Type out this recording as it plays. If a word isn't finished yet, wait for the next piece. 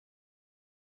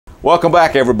Welcome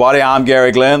back, everybody. I'm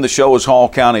Gary Glenn. The show is Hall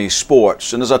County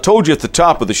Sports. And as I told you at the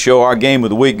top of the show, our game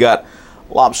of the week got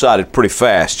lopsided pretty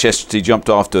fast. Chestatee jumped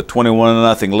off to a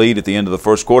 21-0 lead at the end of the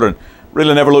first quarter and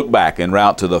really never looked back en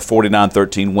route to the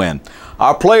 49-13 win.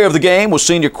 Our player of the game was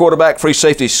senior quarterback free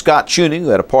safety Scott Tuning, who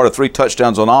had a part of 3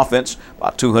 touchdowns on offense,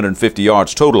 about 250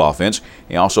 yards total offense.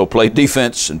 He also played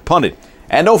defense and punted.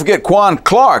 And don't forget Quan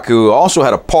Clark, who also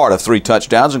had a part of 3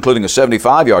 touchdowns, including a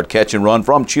 75-yard catch and run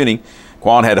from Tuning.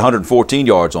 Quan had 114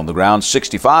 yards on the ground,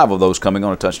 65 of those coming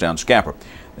on a touchdown scamper.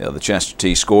 The other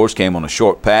Chestatee scores came on a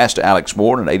short pass to Alex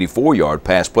Moore and an 84-yard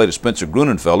pass play to Spencer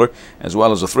Grunenfelder, as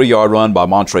well as a 3-yard run by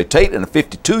Montre Tate and a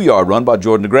 52-yard run by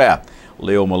Jordan DeGraff.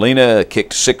 Leo Molina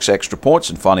kicked 6 extra points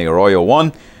and Fanny Arroyo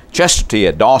won. Chestatee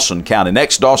at Dawson County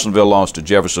next. Dawsonville lost to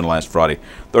Jefferson last Friday,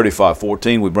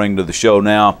 35-14. We bring to the show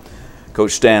now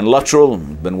Coach Stan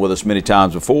Lutrell, been with us many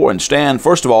times before. And Stan,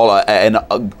 first of all,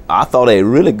 I thought a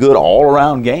really good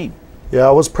all-around game. Yeah,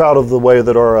 I was proud of the way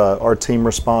that our team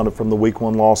responded from the Week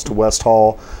 1 loss to West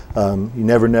Hall. You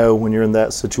never know when you're in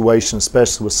that situation,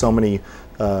 especially with so many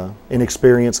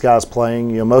inexperienced guys playing.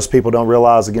 You know, most people don't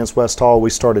realize against West Hall we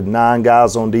started 9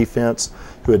 guys on defense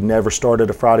who had never started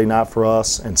a Friday night for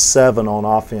us, and 7 on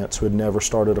offense who had never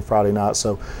started a Friday night.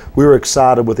 So we were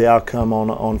excited with the outcome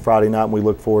on Friday night, and we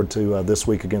look forward to this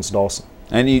week against Dawson.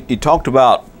 And you talked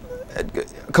about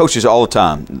coaches all the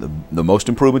time, the most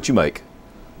improvement you make,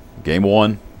 game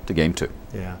 1 to game 2.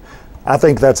 Yeah. I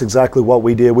think that's exactly what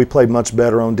we did. We played much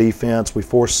better on defense. We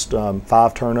forced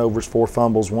 5 turnovers, 4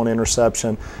 fumbles, 1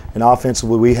 interception. And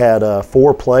offensively, we had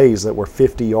 4 plays that were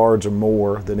 50 yards or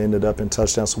more that ended up in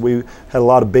touchdowns. So we had a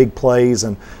lot of big plays,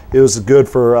 and it was good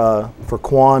for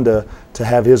Quan to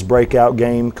have his breakout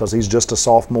game because he's just a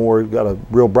sophomore. He's got a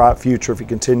real bright future if he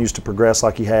continues to progress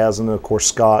like he has. And then, of course,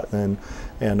 Scott and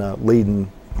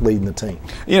leading the team.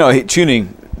 You know,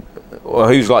 Tuning, well,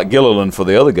 he was like Gilliland for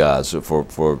the other guys,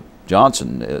 for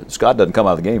Johnson. Scott doesn't come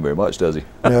out of the game very much, does he?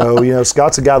 No, you know,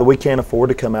 Scott's a guy that we can't afford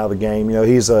to come out of the game. You know,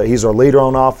 he's our leader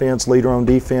on offense, leader on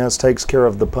defense, takes care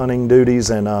of the punting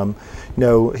duties, and you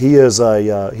know, he is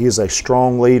a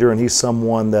strong leader, and he's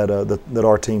someone that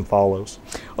our team follows.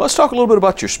 Well, let's talk a little bit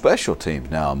about your special teams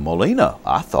now. Molina,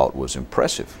 I thought, was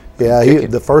impressive. Yeah,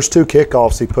 the first 2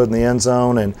 kickoffs he put in the end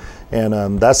zone, and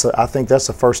I think that's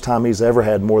the first time he's ever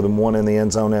had more than 1 in the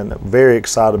end zone, and very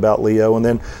excited about Leo. And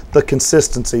then the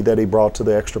consistency that he brought to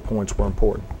the extra points were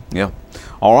important. Yeah.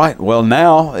 All right. Well,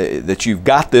 now that you've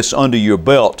got this under your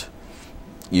belt,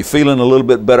 you're feeling a little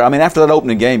bit better. I mean, after that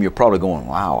opening game, you're probably going,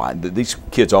 wow, these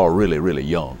kids are really, really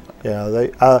young. Yeah,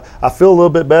 I feel a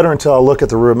little bit better until I look at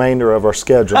the remainder of our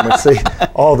schedule and see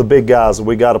all the big guys that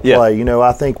we got to play. Yeah. You know,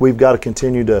 I think we've got to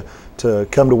continue to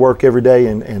come to work every day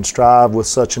and strive with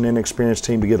such an inexperienced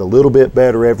team to get a little bit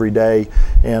better every day.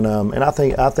 And I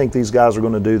think these guys are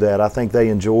going to do that. I think they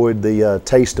enjoyed the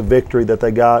taste of victory that they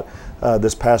got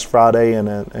this past Friday, and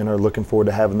are looking forward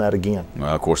to having that again.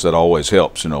 Well, of course, that always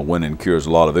helps. You know, winning cures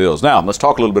a lot of ills. Now, let's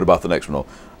talk a little bit about the next one.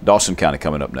 Dawson County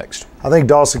coming up next. I think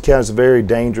Dawson County is a very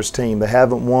dangerous team. They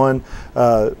haven't won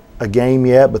a game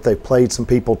yet, but they've played some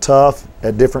people tough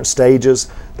at different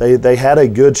stages. They had a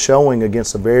good showing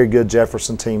against a very good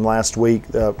Jefferson team last week.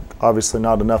 Obviously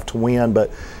not enough to win,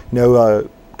 but you know,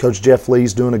 Coach Jeff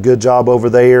Lee's doing a good job over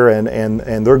there, and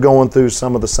they're going through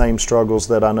some of the same struggles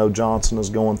that I know Johnson is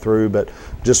going through, but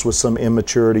just with some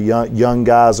immaturity, young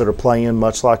guys that are playing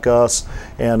much like us.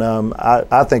 And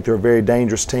I think they're a very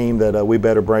dangerous team that we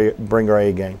better bring our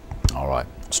A game. All right.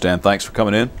 Stan, thanks for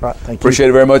coming in. Right, thank you. Appreciate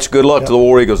it very much. Good luck to the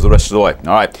War Eagles the rest of the way.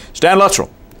 All right. Stan Lutrell,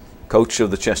 coach of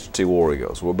the Chestatee War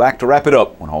Eagles. We're back to wrap it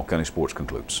up when Hall County Sports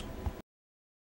concludes.